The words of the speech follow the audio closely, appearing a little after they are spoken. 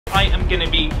I am gonna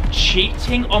be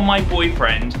cheating on my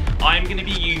boyfriend, I'm gonna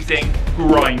be using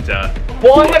Grindr.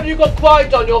 Why have you got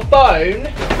Grindr on your phone?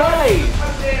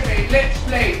 Babe!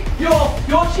 Literally,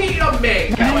 you're cheating on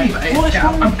me! Get away, mate. What is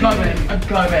wrong with you? I'm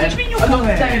going. What do you mean you're I'm not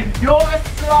going? saying you're a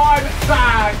slime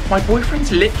bag! My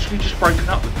boyfriend's literally just broken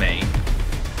up with me.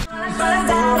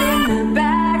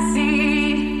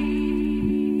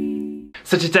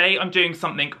 So today I'm doing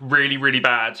something really, really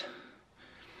bad.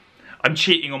 I'm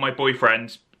cheating on my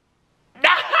boyfriend.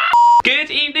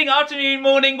 Good evening, afternoon,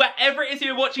 morning, wherever it is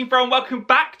you're watching from. Welcome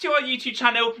back to our YouTube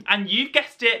channel, and you've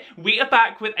guessed it, we are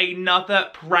back with another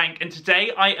prank. And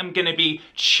today I am gonna be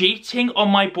cheating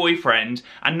on my boyfriend,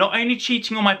 and not only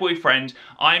cheating on my boyfriend,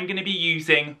 I'm gonna be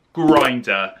using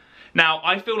Grindr. Now,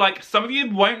 I feel like some of you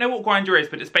won't know what Grindr is,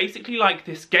 but it's basically like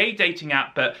this gay dating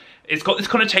app, but it's got this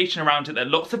connotation around it that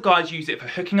lots of guys use it for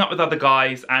hooking up with other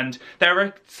guys, and there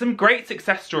are some great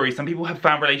success stories. Some people have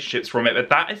found relationships from it, but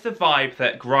that is the vibe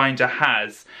that Grindr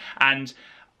has. And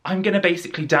I'm gonna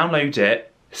basically download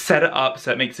it, set it up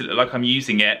so it makes it look like I'm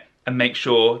using it, and make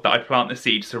sure that I plant the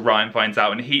seed so Ryan finds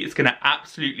out, and he is gonna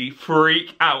absolutely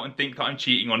freak out and think that I'm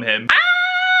cheating on him.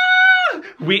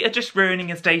 We are just ruining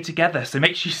his day together, so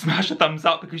make sure you smash a thumbs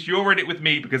up because you're in it with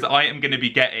me, because I am going to be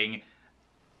getting...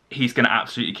 He's going to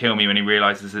absolutely kill me when he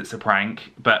realises it's a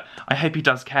prank, but I hope he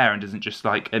does care and doesn't just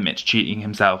like admit to cheating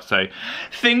himself, so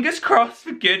fingers crossed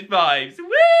for good vibes.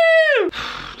 Woo!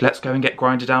 Let's go and get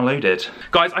Grindr downloaded.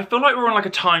 Guys, I feel like we're on like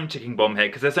a time ticking bomb here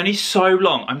because there's only so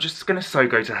long. I'm just going to so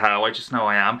go to hell, I just know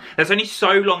I am. There's only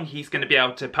so long he's going to be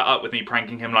able to put up with me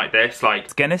pranking him like this. Like,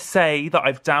 it's going to say that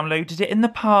I've downloaded it in the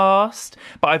past,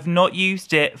 but I've not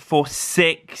used it for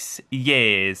 6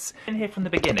 years. In here from the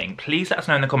beginning, please let us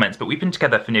know in the comments, but we've been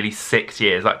together for nearly 6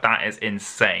 years. Like, that is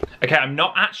insane. Okay, I'm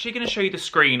not actually going to show you the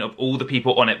screen of all the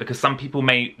people on it because some people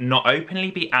may not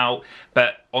openly be out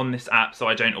but on this app, so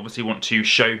I don't obviously want to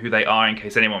show who they are in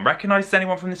case anyone recognises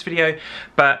anyone from this video,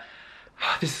 but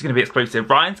this is going to be exclusive.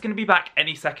 Ryan's going to be back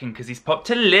any second because he's popped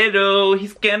to Lidl.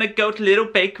 He's going to go to Little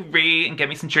Bakery and get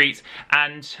me some treats,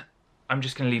 and I'm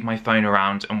just going to leave my phone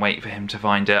around and wait for him to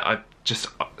find it.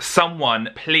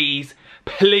 Someone, please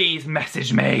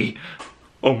message me.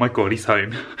 Oh my god, he's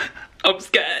home. I'm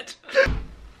scared.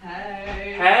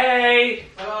 Hey. Hey.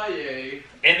 How are you?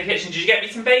 In the kitchen. Did you get me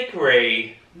some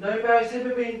bakery? No, but I said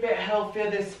we're being a bit healthier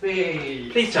this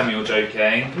week. Please tell me you're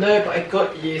joking. No, but I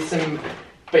got you some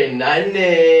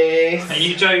bananas. Are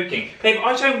you joking? Babe,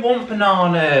 I don't want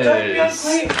bananas. Don't be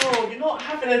ungrateful. You're not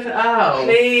having anything else.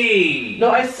 Please.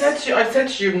 No, I said to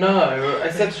you no. I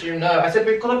said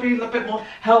we've got to be a little bit more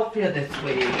healthier this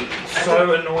week.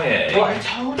 So annoying. Well, I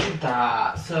told you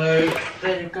that. So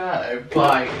there you go.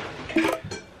 Right,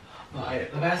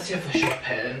 let's see for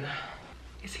shopping.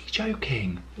 Is he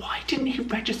joking? Why didn't he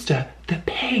register the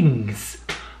pings?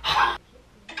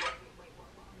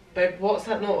 Babe, what's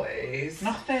that noise?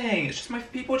 Nothing. It's just my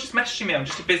people just messaging me. I'm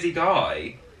just a busy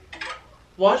guy.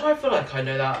 Why do I feel like I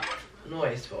know that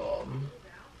noise from?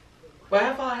 Where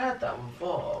have I heard that one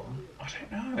from? I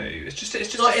don't know. It's just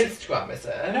not Instagram, is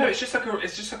it? No, it's just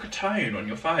like a tone on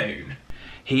your phone.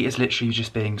 He is literally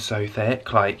just being so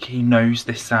thick. Like, he knows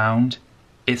this sound.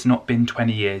 It's not been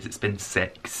 20 years. It's been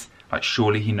 6. Like,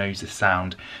 surely he knows this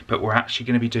sound. But we're actually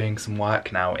going to be doing some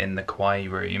work now in the kawaii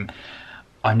room.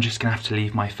 I'm just going to have to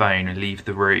leave my phone and leave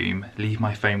the room, leave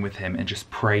my phone with him, and just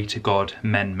pray to God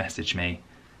men message me.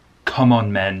 Come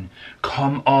on, men.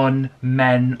 Come on,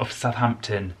 men of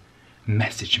Southampton.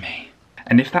 Message me.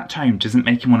 And if that tone doesn't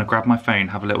make him want to grab my phone,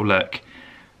 have a little look.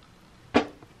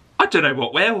 I don't know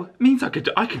what will. It means I could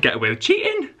get away with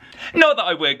cheating. Not that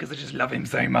I would, because I just love him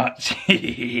so much.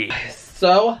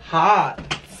 So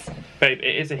hot. Babe,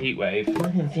 it is a heat wave.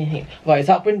 Right, is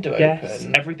that window open? Yes,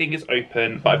 everything is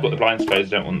open, but I've got the blinds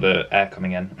closed. I don't want the air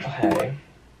coming in. Okay.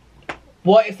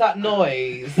 What is that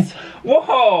noise?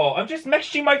 Whoa! I'm just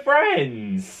messaging my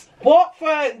friends. What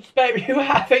friends, babe? You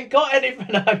haven't got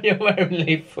anything. I'm your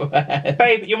only friend.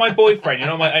 Babe, you're my boyfriend. You're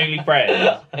not my only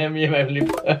friend. I am your only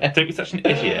friend. Don't be such an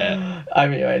idiot.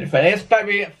 I'm your only friend. It's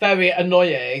very, very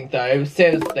annoying, though.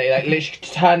 Seriously, like, literally,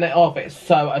 to turn it off, it's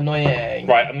so annoying.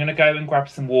 Right, I'm gonna go and grab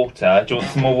some water. Do you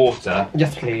want some more water?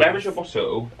 Yes, please. Where is your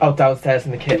bottle? Oh, downstairs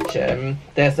in the kitchen.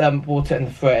 There's water in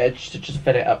the fridge to just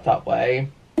fill it up that way.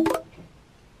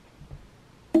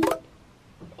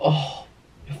 Oh.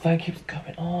 Your phone keeps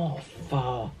going off.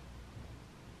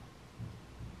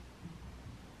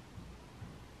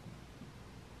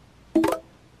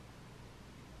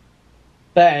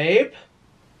 Babe?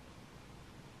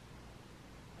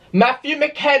 Matthew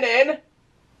McKinnon?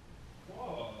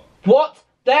 What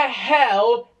the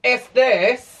hell is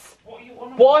this? What are you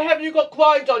on? Why have you got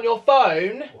Grindr on your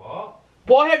phone? What?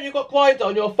 Why have you got Grindr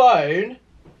on your phone?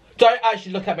 Don't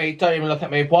actually look at me. Don't even look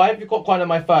at me. Why have you got Grindr on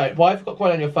my phone? Why have you got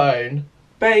Grindr on your phone?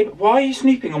 Babe, why are you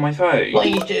snooping on my phone? What are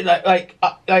you doing?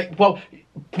 Well,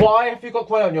 why have you got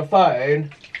Grindr on your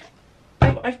phone?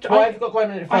 Babe, Why have you got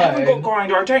Grindr on your phone? I haven't got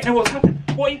Grindr. I don't know what's happened.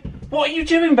 What are you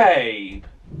doing, babe?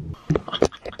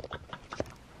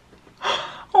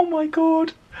 Oh my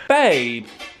god. Babe.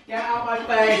 Get out my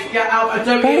face, get out,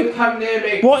 don't even come near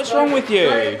me. What's wrong with you?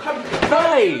 Don't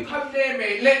even come near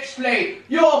me, literally.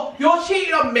 You're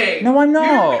cheating on me. No, I'm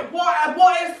not.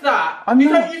 What is that? I'm you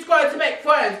not. don't use Grindr to make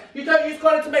friends. You don't use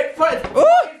Grindr to make friends.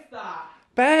 What is that?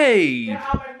 Babe. Get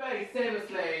out my face,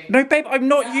 seriously. No, babe, I'm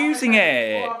not using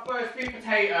it. Or I'll throw a sweet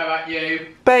potato at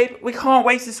you. Babe, we can't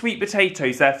waste the sweet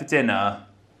potatoes there for dinner.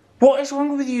 What is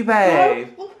wrong with you, babe?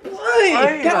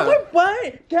 Wait, get out my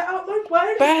way! Get out my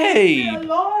way! Babe! Leave me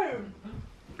alone!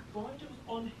 Grinder's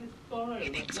on his phone. He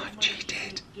thinks I've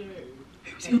cheated.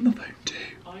 Who's he on the phone to?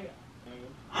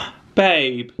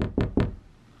 Babe.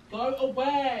 Go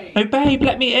away! No, babe,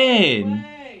 let me in.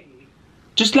 Away.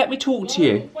 Just let me talk to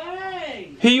you.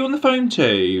 Away. Who are you on the phone to?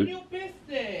 None of your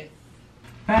business!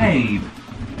 Babe.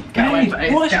 Get away,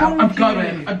 babe. What's wrong with you?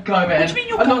 I'm going. What do you mean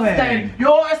you're I'm going? not staying.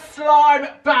 You're a slime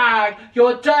bag.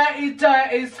 You're a dirty,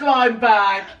 dirty slime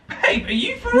bag. Babe, are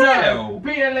you for No,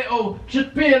 real?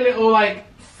 be a little like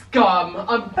scum.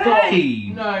 I'm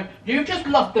Babe. No, you've just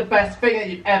lost the best thing that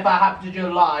you've ever happened in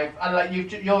your life, and like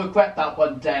you'll regret that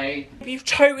one day. You've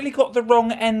totally got the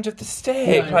wrong end of the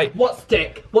stick. No. Like, What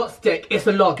stick? What stick? It's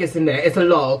a log, isn't it? It's a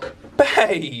log.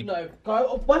 babe. No, go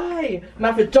away,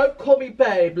 Matthew. Don't call me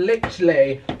babe.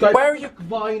 Literally, go. Where are you?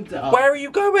 Grindr. Where are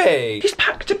you going? He's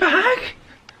packed a bag.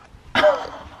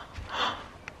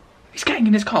 He's getting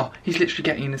in his car. He's literally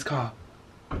getting in his car.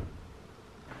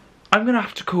 I'm gonna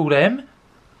have to call him.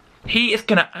 He is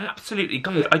gonna absolutely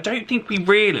go. I don't think we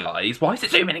realise. Why is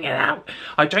it zooming in and out?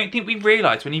 I don't think we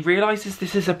realise when he realises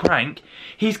this is a prank,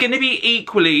 he's gonna be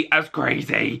equally as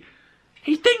crazy.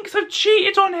 He thinks I've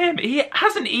cheated on him. He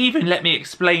hasn't even let me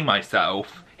explain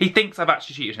myself. He thinks I've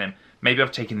actually cheated on him. Maybe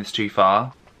I've taken this too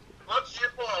far. What's your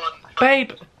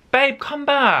one? Babe, come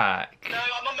back. No,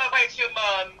 I'm on my way to your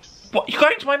mum's. What, you're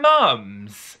going to my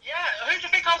mum's? Yeah, who do you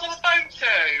think I was on the phone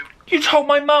to? You told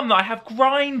my mum that I have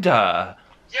Grindr.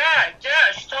 Yeah,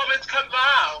 she told me to come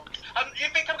round. You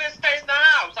think I'm going to stay in the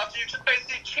house after you just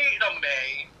basically cheated on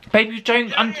me? Babe, you don't...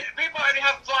 People only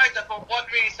have Grindr for one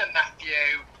reason,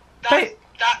 Matthew. Babe.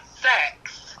 That's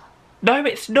sex. No,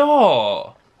 it's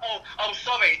not. Oh,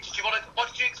 sorry. What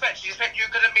did you expect? Did you expect you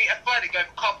were going to meet a friend and go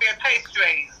for coffee and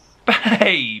pastries?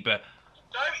 Babe.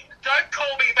 Don't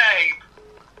call me babe.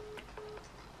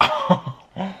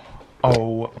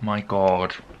 Oh my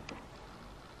god.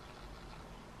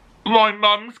 My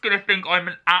mum's gonna think I'm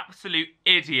an absolute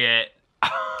idiot.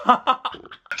 Do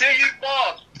you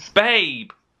want?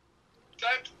 Babe.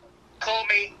 Don't call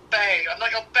me babe. I'm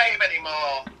not your babe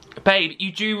anymore. Babe,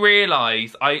 you do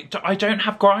realise I don't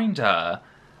have Grindr.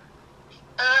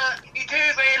 You do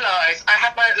realise I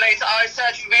had my laser eye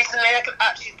surgery recently. I can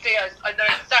actually see. I know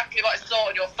exactly what I saw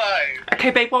on your phone. Okay,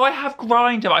 babe, well I have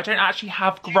Grindr, but I don't actually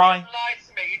have Grindr.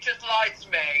 You just lied to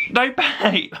me. No,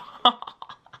 babe.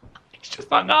 He's just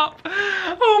hung up.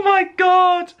 Oh my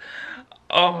god.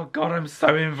 Oh god, I'm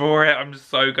so in for it. I'm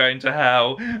so going to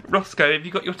hell. Roscoe, have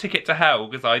you got your ticket to hell?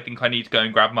 Because I think I need to go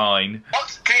and grab mine.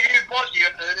 What do you want, you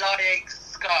lying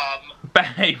scum?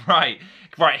 Babe,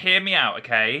 right, hear me out,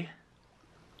 okay?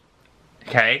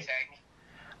 Okay.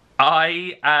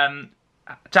 I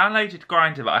downloaded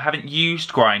Grindr, but I haven't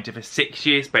used Grindr for 6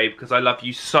 years, babe, because I love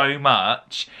you so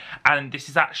much. And this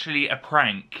is actually a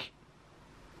prank.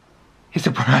 It's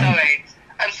a prank. Sorry.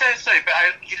 I'm so sorry, but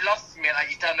you lost me like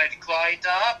you downloaded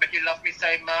Grindr, but you love me so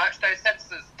much. Those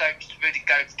sentences don't really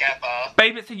go together.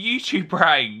 Babe, it's a YouTube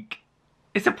prank.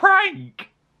 It's a prank.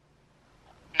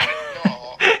 No, it's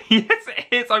not. Yes, it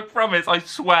is, I promise, I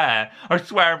swear. I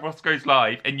swear on Roscoe's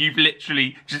life, and you've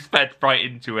literally just fed right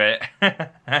into it. I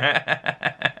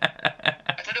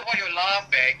don't know why you're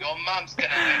laughing. Your mum's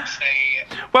gonna actually...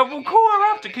 Well, we'll call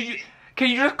her after. Can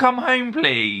you just come home,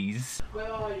 please?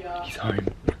 Where are you? He's home.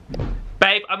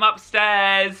 Babe, I'm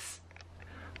upstairs.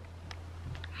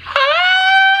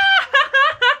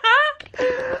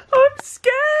 I'm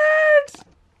scared.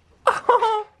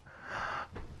 Oh.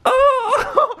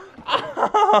 Oh.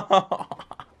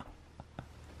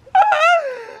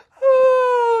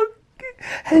 Oh.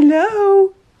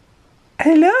 Hello.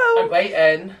 Hello. I'm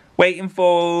waiting. Waiting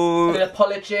for... An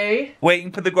apology.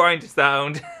 Waiting for the Grindr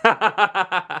sound.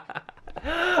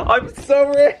 I'm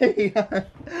sorry.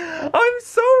 I'm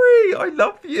sorry. I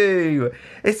love you.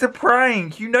 It's a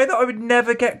prank. You know that I would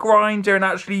never get Grindr and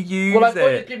actually use Well, I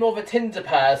thought it. you'd be more of a Tinder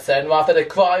person rather than a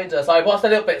Grindr, so I was a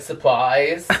little bit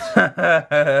surprised.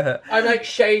 I'm like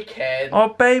shaking. Oh,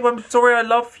 babe, I'm sorry. I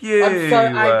love you. I'm so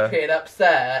angry and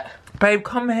upset. Babe,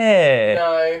 come here.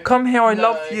 No. Come here. I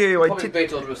No, love you. you're probably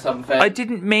riddled with something. I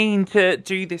didn't mean to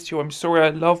do this to you. I'm sorry. I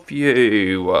love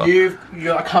you.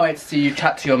 I can't wait to see you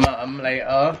chat to your mum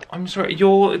later. I'm sorry.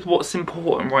 You're what's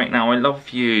important right now. I love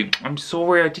you. I'm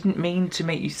sorry. I didn't mean to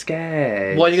make you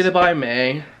scared. What are you gonna buy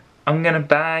me? I'm gonna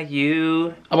buy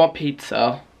you. I want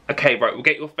pizza. Okay, right. We'll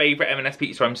get your favourite M&S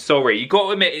pizza. I'm sorry. You got to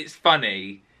admit it's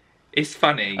funny. It's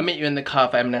funny. I'll meet you in the car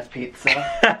for M&S pizza.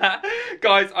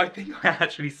 Guys, I think I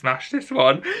actually smashed this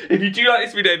one. If you do like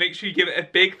this video, make sure you give it a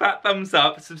big fat thumbs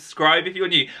up. Subscribe if you're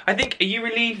new. I think, are you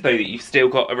relieved though that you've still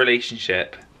got a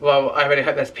relationship? Well, I really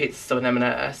hope there's pizza still in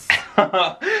M&S.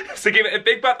 So give it a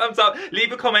big fat thumbs up,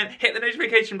 leave a comment, hit the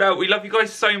notification bell. We love you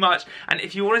guys so much. And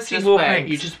if you want to see more pranks...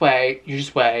 You just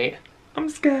wait. I'm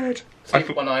scared.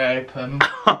 Sleep one eye open.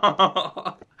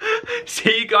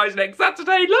 See you guys next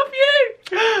Saturday. Love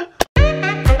you.